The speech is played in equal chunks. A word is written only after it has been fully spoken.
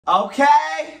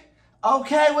Okay,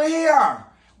 we're here.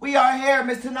 We are here,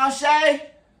 Miss Tinashe.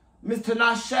 Miss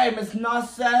Tinashe, Miss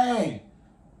Tinashe.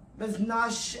 Miss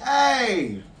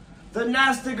Tinashe. The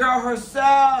nasty girl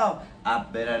herself.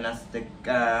 I've been a nasty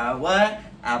girl. What?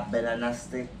 I've been a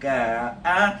nasty girl.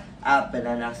 I've been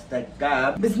a nasty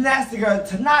girl. Miss Nasty Girl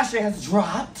Tinashe has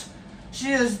dropped. She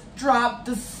has dropped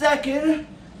the second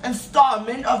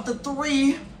installment of the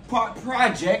 3-part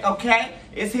project, okay?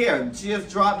 It's here. She has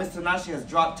dropped, Miss Tinashe has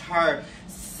dropped her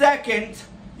second,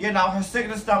 her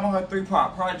second installment of her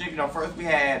 3-part project. First we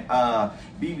had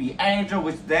BB Angel,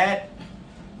 which that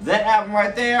album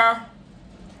right there,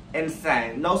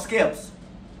 insane. No skips.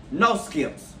 No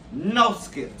skips. No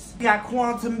skips. We got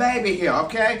Quantum Baby here,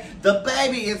 okay? The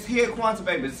baby is here. Quantum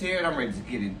Baby is here, and I'm ready to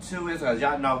get into it. So as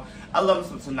y'all know, I love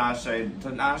some Tinashe.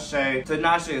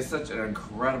 Tinashe is such an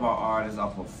incredible artist, a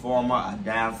performer, a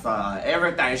dancer,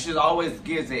 everything. She always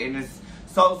gives it, and it's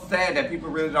so sad that people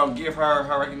really don't give her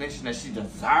recognition that she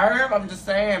deserves. I'm just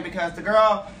saying, because the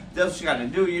girl does what she got to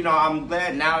do. I'm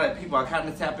glad now that people are kind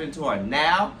of tapping into her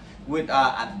now with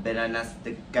I've been a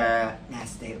nasty girl,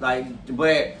 nasty,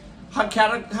 but her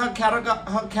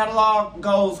catalog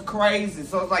goes crazy,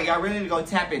 so it's like y'all really need to go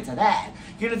tap into that.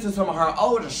 Get into some of her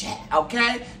older shit,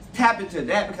 okay? Tap into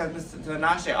that because Miss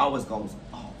Tinashe always goes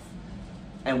off,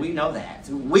 and we know that.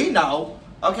 We know,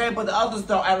 okay? But the others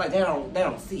don't act like they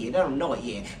don't see it, they don't know it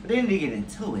yet, but they need to get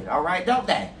into it, all right? Don't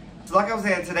they? So like I was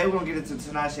saying, today we're gonna get into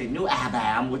Tinashe's new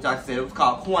album, which like I said, it was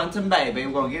called Quantum Baby.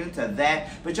 We're gonna get into that,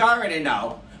 but y'all already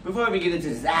know. Before we get into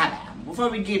this album, before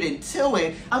we get into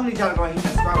it, I'm gonna need y'all to go ahead and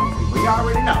hit that subscribe button. But y'all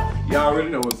already know. Y'all already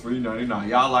know it's $3.99.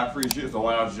 Y'all like free shit, so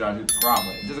why don't y'all hit the subscribe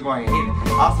button? Just go ahead and hit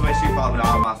it. Also, make sure you follow me on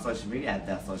all my social media at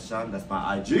ThatsSoShaun. That's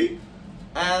my IG.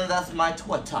 And that's my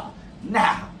Twitter.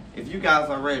 Now, if you guys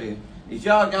are ready, if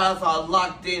y'all guys are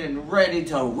locked in and ready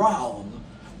to roll,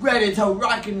 ready to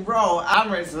rock and roll,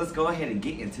 I'm ready, so let's go ahead and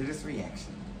get into this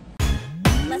reaction.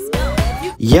 Let's go.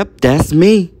 Yep, that's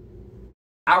me.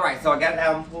 Alright, so I got the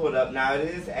album pulled up. Now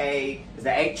it's an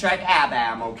 8-track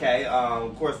album, okay?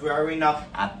 Of course we already know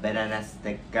I've been a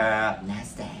nasty girl,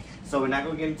 nasty. So we're not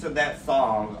gonna get into that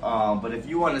song. But if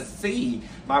you wanna see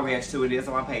my reaction to it, is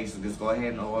on my page, so just go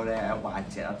ahead and go there and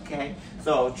watch it, okay?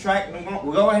 So track number 1,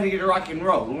 we'll go ahead and get it rock and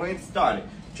roll. We're gonna get started.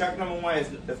 Track number 1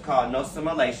 is called No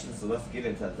Simulation, so let's get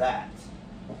into that.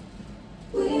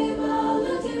 We're all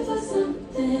looking for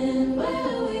something,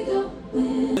 where we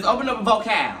going? Just open up a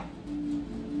vocal.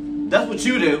 That's what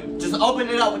you do. Just open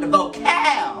it up with the vocal.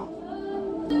 Ah,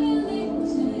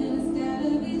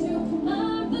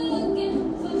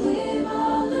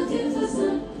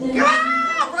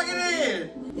 bring it in.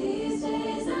 These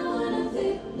days I wanna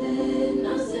feel it.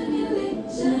 No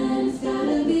simulation, it's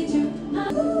gotta be true.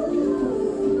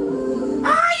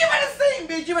 Ah, you better sing,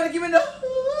 bitch. You better give me the.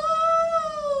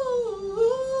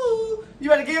 You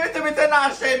better give it to me,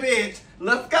 Tinashe, bitch.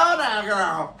 Let's go now,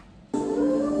 girl.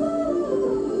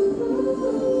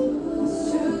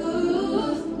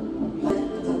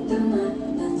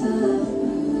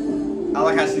 I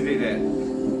like how she did that.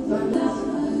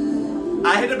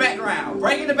 I hit the background.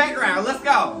 Break in the background. Let's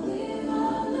go.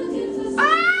 Ah, I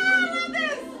love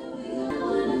this.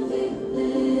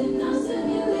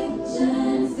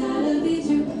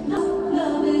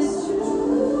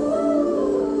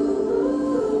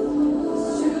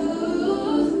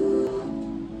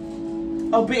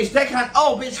 Oh, bitch, that kind.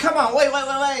 Oh, bitch, come on. Wait.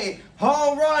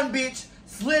 Home run, bitch.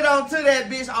 Slid onto that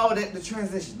bitch. Oh, the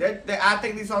transition. I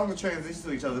think these songs will transition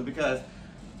to each other because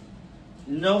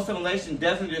No Simulation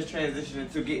definitely just transitioned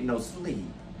into Getting No Sleep.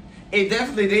 It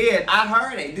definitely did. I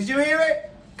heard it. Did you hear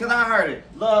it? Cause I heard it.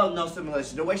 Love No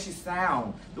Simulation. The way she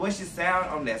sound on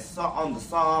that on the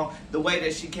song. The way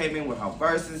that she came in with her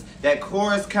verses. That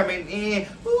chorus coming in.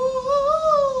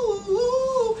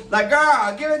 Ooh, like,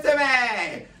 girl, give it to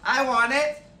me. I want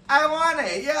it.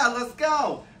 Yeah, let's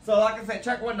go. So like I said,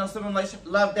 track 1, No Simulation,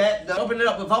 love that. Open it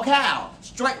up with vocal.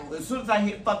 Straight, as soon as I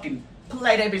hit fucking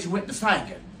play, that bitch with the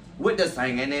singing. With the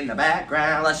singing in the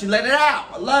background, like she let it out.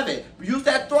 I love it. Use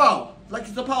that throat, like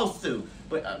you're supposed to.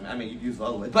 But, I mean, you use it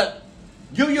all the way. But,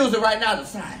 you use it right now to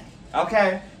sing.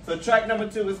 Okay? So track number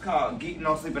 2 is called Getting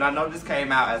No Sleep. And I know this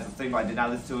came out as a single. I did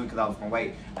not listen to it because I was going to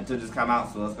wait until this come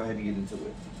out. So let's go ahead and get into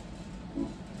it.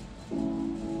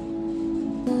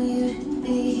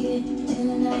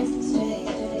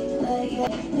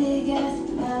 Big ass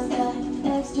house got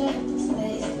extra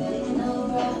space, no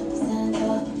bra,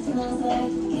 Santa, smells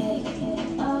like cake.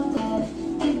 All that,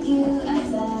 pick you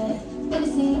outside, baby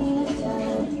see me a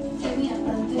job, take me up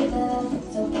on through love,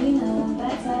 so we know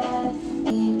backside.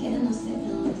 We ain't getting no sleep,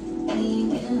 no. We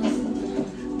ain't getting no sleep,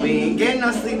 no. We ain't getting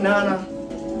no sleep, no.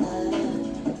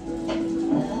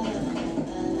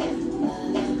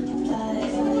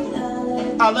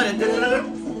 Oh, let it.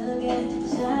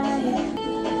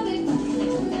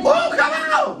 Oh, come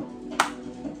on!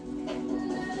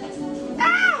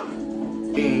 Ah!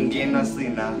 We ain't getting no sleep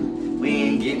now. We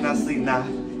ain't getting no sleep now.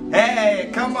 Hey,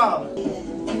 come on!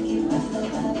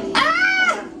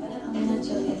 Ah!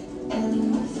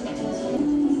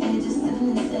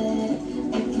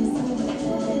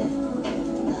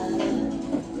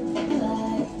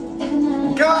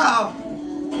 Go!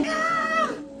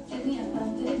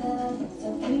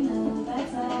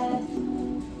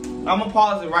 I'm gonna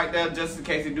pause it right there just in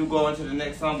case we do go into the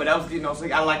next song, but that was Getting No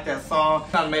Sleep. I like that song.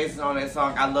 It's amazing on that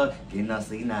song. I love Getting No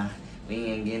Sleep now. We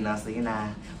ain't getting no sleep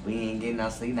now. We ain't getting no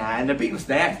sleep now. And the beat was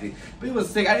nasty. The beat was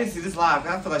sick. I didn't see this live.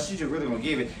 I feel like she just really gonna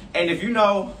give it. And if you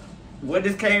know where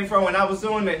this came from when I was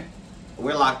doing it,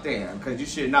 we're locked in. Because you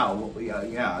should know.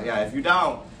 Yeah. If you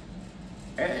don't,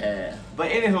 yeah.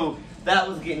 But anywho, that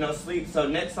was Getting No Sleep. So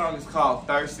next song is called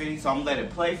Thirsty. So I'm gonna let it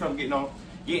play from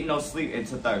Getting No Sleep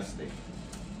into Thirsty.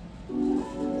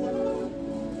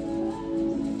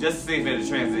 Just to see if it'll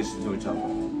transition to each other.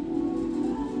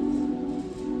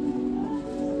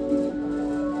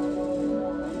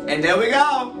 And there we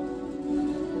go.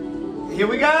 Here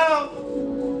we go.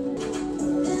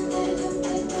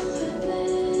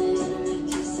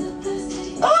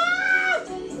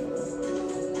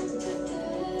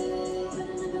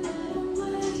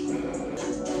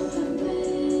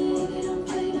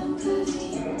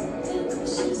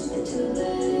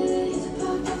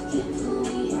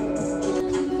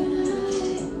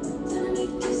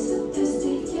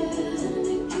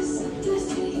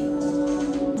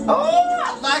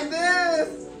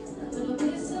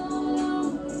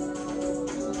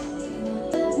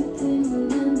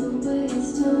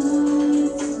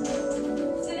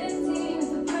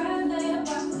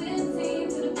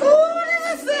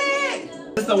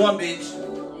 The one bitch.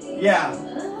 Yeah.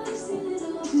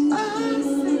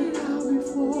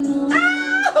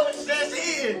 Oh shit, she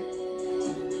is.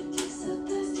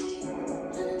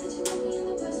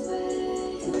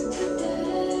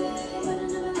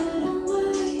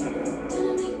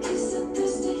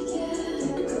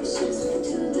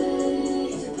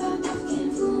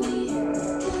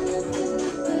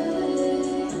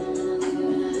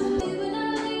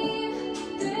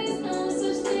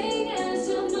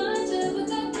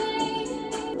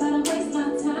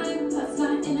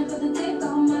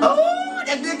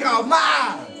 Oh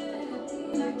my!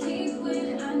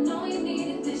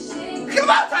 Come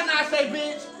on, Tinashe,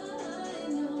 bitch!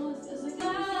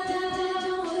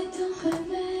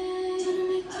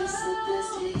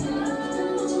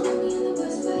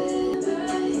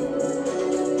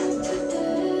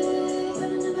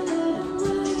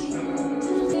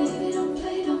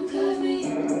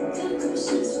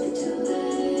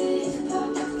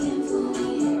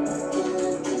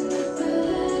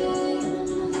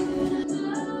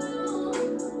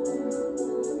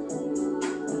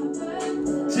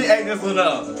 She ate this one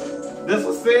up. This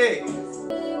was sick.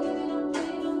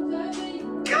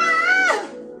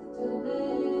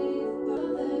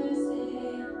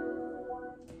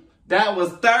 That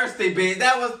was thirsty, bitch.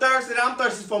 That was thirsty. I'm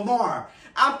thirsty for more.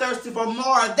 I'm thirsty for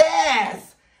more of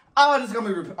this. Oh, this is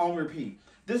going to be on repeat.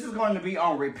 This is going to be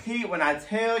on repeat when I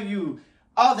tell you.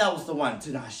 Oh, that was the one,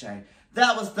 Tinashe.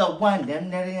 That was the one. Like,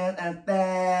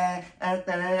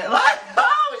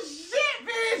 oh, shit,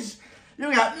 bitch.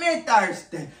 You got me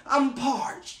thirsty. I'm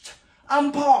parched.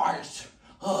 I'm parched.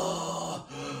 I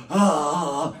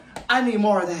need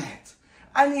more of that.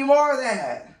 I need more of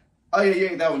that. Oh, yeah, you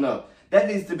ate that one up. That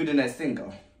needs to be the next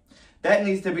single. That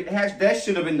needs to be, that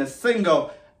should have been the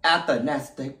single after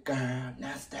Nasty Girl,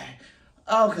 Nasty.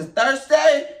 Oh, because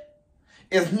Thursday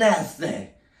is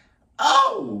nasty.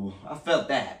 Oh, I felt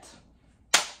that.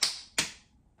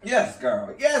 Yes,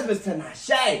 girl. Yes, Miss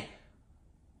Tinashe.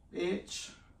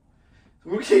 Bitch.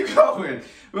 We'll keep going.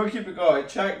 We'll keep it going.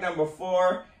 Track number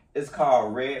 4 is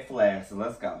called Red Flags. So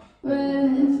let's go.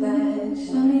 Red flags,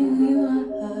 show me who you are.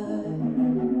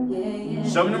 Yeah.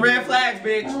 Show me the red flags,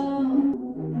 bitch.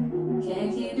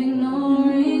 Can't keep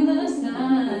ignoring the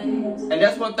signs. And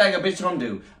that's one thing a bitch gonna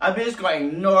do. A bitch gonna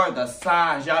ignore the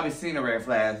signs. Y'all be seeing the red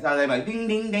flags. Now they like ding,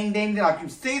 ding, ding, ding, ding. Like you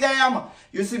see them.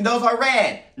 You see those are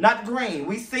red, not green.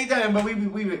 We see them, but we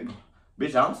bitch, I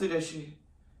don't see that shit.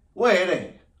 Where it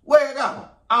at? Where it go?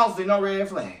 I don't see no red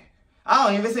flag. I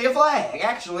don't even see a flag,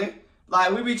 actually.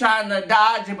 Like, we be trying to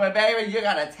dodge it, but baby, you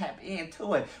gotta tap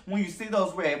into it. When you see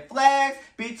those red flags,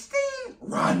 bitch, sting,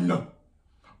 run.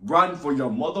 Run for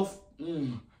your mother,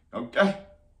 okay?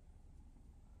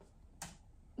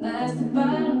 That's the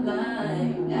bottom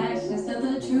line. Actions tell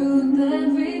the truth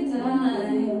every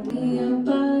time.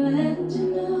 I'll let you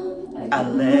know.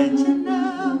 I'll let you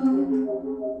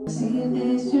know.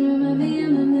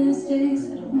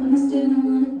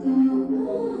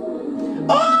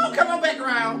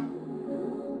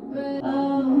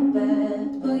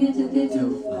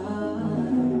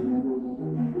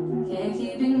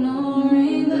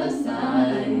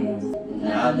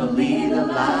 trying to believe the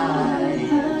lie.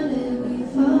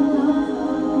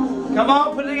 Come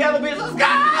on, put it together, bitch. Let's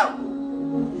go.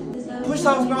 Push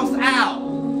those notes out.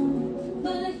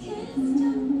 But I can't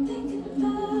stop thinking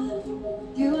about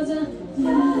you was a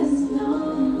fast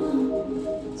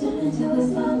note, turn into a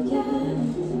slow cat.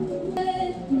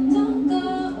 Don't go.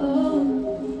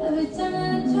 Every time I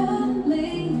try to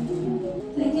leave,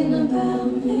 thinking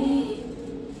about me.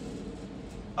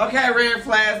 Okay, red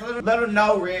flags. Let them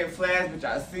know red flags, bitch.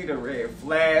 I see the red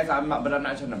flags. But I'm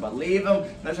not trying to believe them. I'm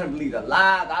not trying to believe the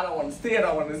lies. I don't want to see it. I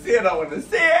don't want to see it. I don't want to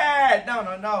see it.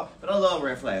 No. But I love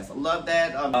red flags. I love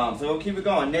that. So we'll keep it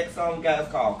going. Next song we got is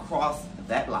called Cross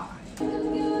That Line.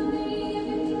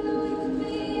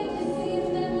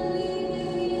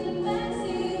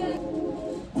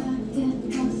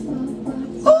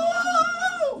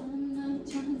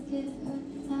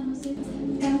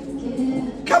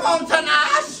 Come on,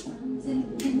 Tinashe!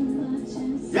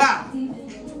 Yeah.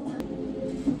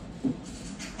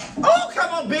 Oh,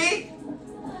 come on, B.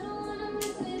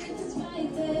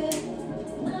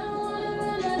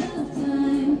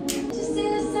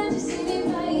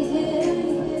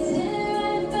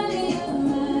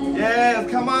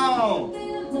 Yes, come on.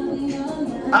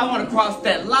 I want to cross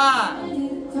that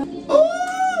line. Ooh.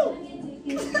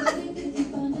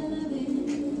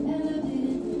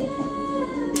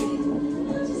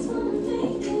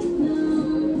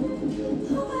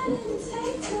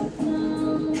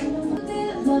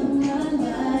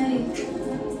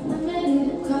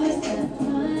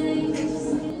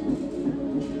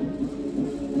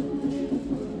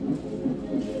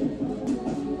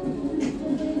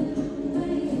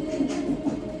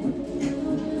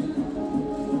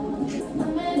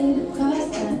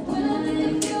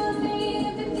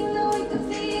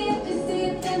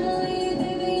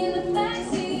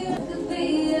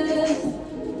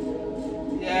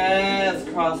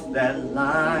 Cross that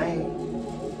line.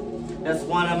 That's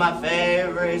one of my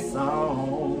favorite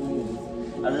songs.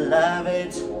 I love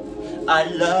it. I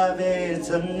love it.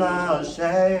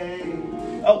 Tinashe.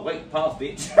 Oh wait, pause,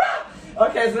 bitch.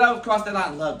 Okay, so that was Cross That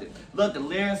Line. Loved it. Loved the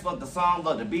lyrics, loved the song,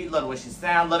 loved the beat, loved the way she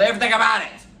sounded, loved everything about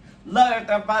it. Love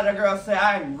everything about it. The girl said,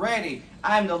 I'm ready.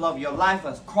 I'm the love of your life.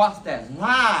 Let's cross that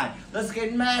line. Let's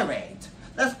get married.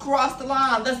 Let's cross the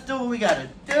line. Let's do what we gotta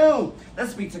do.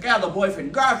 Let's be together,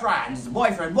 boyfriend, girlfriend. Just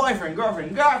boyfriend,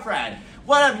 girlfriend, girlfriend.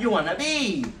 Whatever you wanna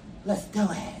be. Let's do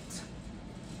it.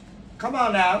 Come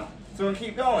on now. So we'll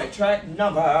keep going. Track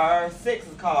number 6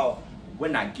 is called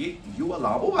When I Get You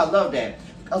Alone. Oh, I love that.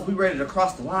 Because we ready to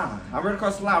cross the line. I'm ready to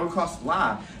cross the line. We cross the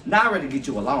line. Now I'm ready to get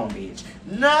you alone, bitch.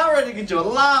 Now I'm ready to get you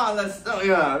alone. Let's do it.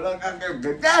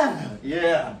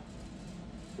 Yeah.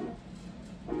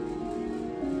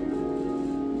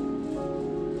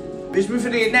 Bitch, we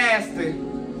finna get nasty.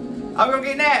 I'm gonna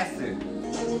get nasty.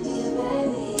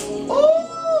 Ooh!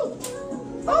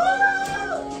 Ooh!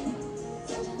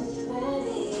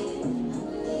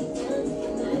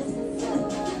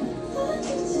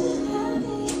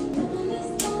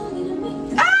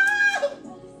 Ah!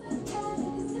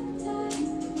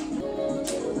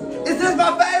 Is this my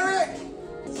favorite?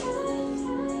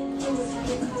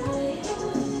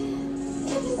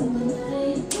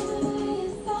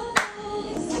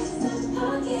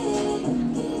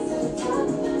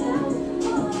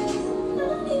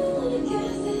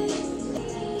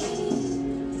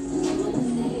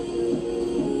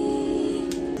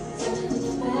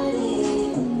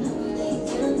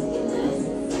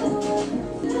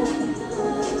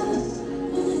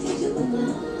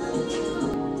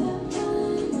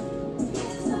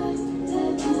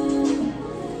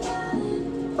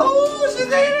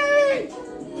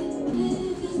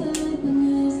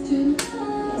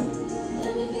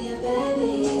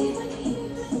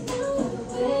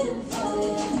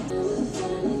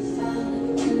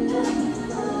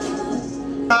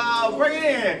 Bring it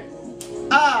in.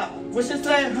 What's your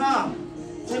saying, huh?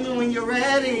 Tell me when you're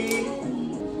ready.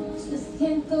 Just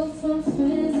can't go from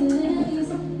friends and enemies.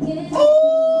 Ooh!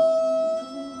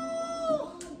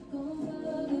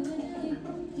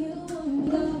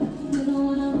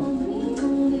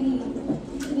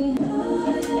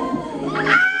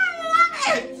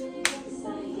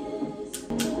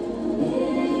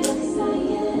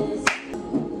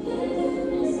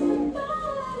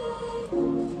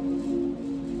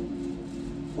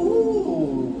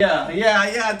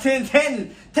 Yeah, 10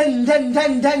 tens.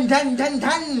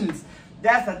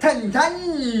 That's a 10.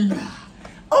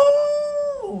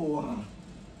 Ooh.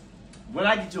 When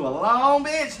I get you alone,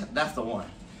 bitch, that's the one.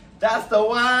 That's the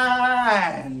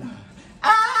one.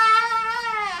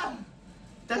 Ah!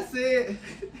 That's it.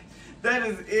 That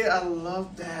is it. I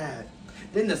love that.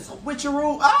 Then the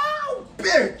switcheroo. Oh,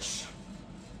 bitch.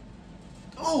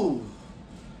 Ooh,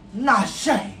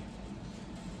 Tinashe.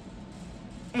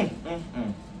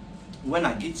 When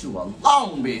I get you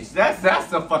alone, bitch.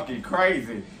 That's a fucking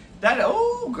crazy.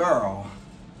 Ooh, girl.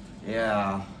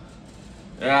 Yeah.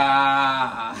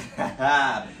 Yeah.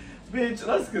 Bitch,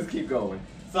 let's just keep going.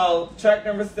 So, track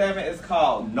number 7 is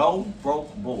called No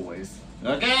Broke Boyz.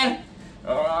 Okay?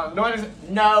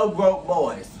 No Broke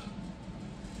Boyz.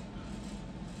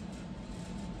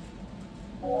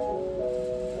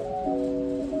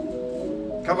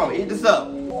 Come on, eat this up.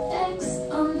 X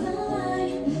on the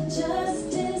line,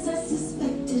 just as I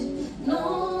suspected. No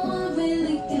one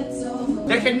really gets over.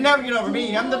 They can never get over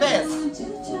me. I'm the best.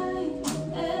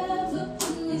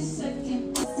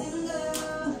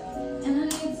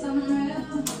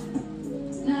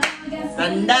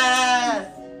 Nice.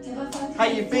 How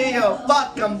you feel?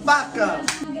 Fuck 'em, fuck 'em.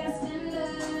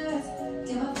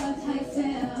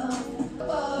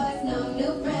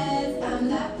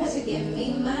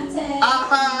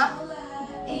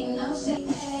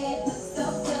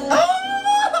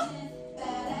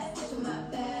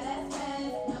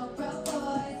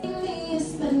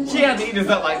 She had to eat this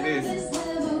up like this.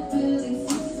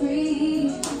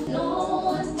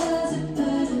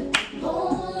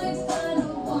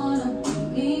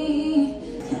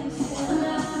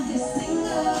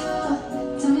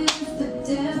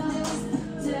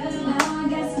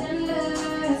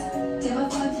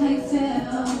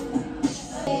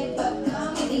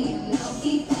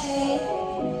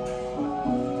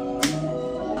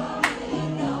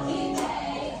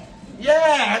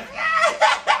 Yes!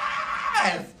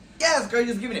 Yes! Yes, girl, you're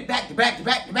just giving it back to back to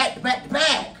back to back to back to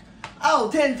back.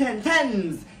 Oh, 10, 10,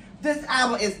 10s. This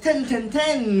album is 10, 10,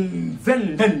 10s.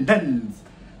 10, 10, 10s.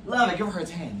 Love it, give her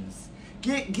 10s.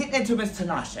 Get into Miss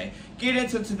Tinashe. Get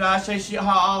into Tinashe.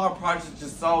 All her projects are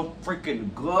just so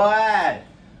freaking good.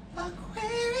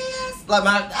 Aquarius. Like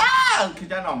cause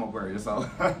y'all know I'm Aquarius, so.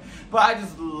 But I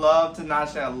just love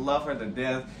Tinashe. I love her to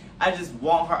death. I just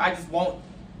want her.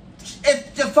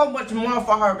 It's just so much more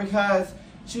for her because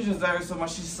she deserves so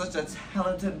much. She's such a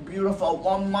talented, beautiful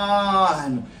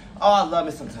woman. Oh, I love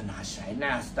me some Tinashe.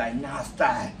 Nasty,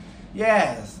 nasty.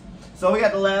 Yes. So we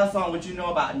got the last song, what you know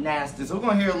about Nasty. So we're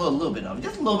gonna hear a little bit of it.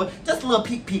 Just a little bit, just a little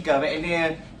peek of it, and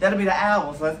then that'll be the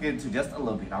album. So let's get into just a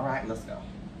little bit. Alright, let's go.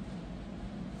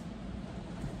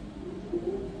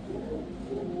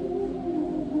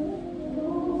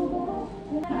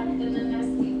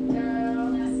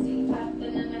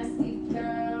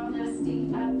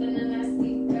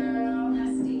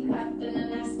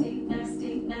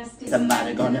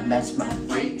 Somebody gonna match my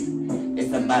freak. Is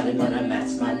somebody gonna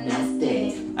match my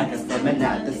nasty? I can step it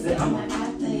out to sit on my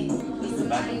athlete. Is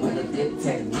somebody with a good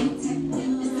technique? Is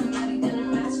somebody gonna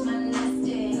match my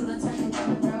nasty? Till I turn into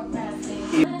a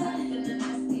procrastinate.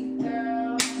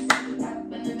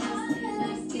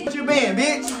 What you been,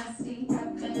 bitch?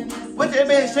 What you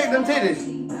been? Shake them titties.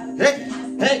 Hey,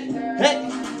 hey, hey.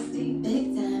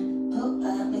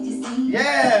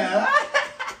 Yeah.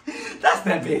 That's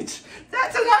that bitch.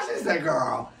 That's Tinashe's that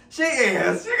girl. She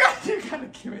is. You gotta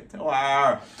give it to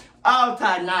her. Oh,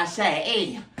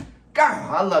 Tinashe. Girl,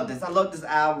 I love this. I love this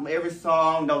album. Every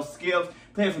song, no skips.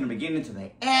 Play it from the beginning to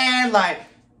the end. Like,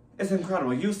 it's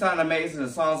incredible. You sound amazing. The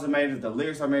songs are amazing. The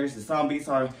lyrics are amazing. The song beats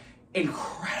are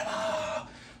incredible.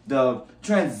 The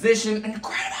transition,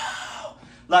 incredible.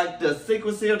 Like, the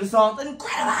sequence of the songs,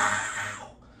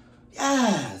 incredible.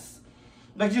 Yes.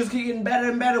 Like, you just keep getting better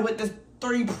and better with this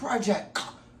 3 project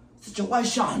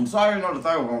situation. So I already know the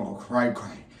 3rd one gonna go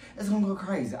crazy. It's gonna go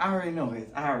crazy. I already know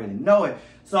it. I already know it.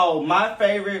 So my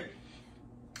favorite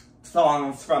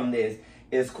songs from this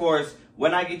is, of course,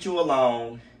 When I Get You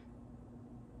Alone,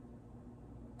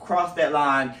 Cross That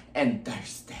Line, and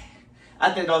Thirsty. I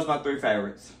think those are my 3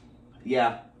 favorites.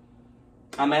 Yeah.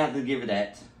 I may have to give it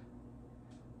that.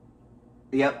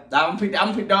 Yep. I'm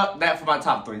gonna pick that for my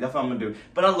top 3. That's what I'm gonna do.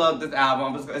 But I love this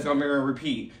album. It's gonna be on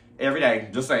repeat every day.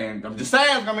 Just saying. I'm just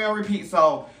saying it's gonna be on repeat.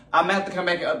 So I'm gonna have to come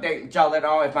back and update y'all later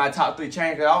on if my top 3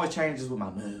 change. It always changes with my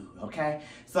mood. Okay.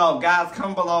 So guys,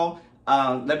 comment below.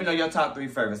 Let me know your top 3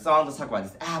 favorite songs. Let's talk about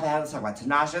this album. Let's talk about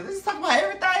Tinashe. Let's talk about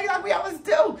everything like we always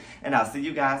do. And I'll see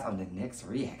you guys on the next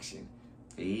reaction.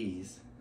 Peace.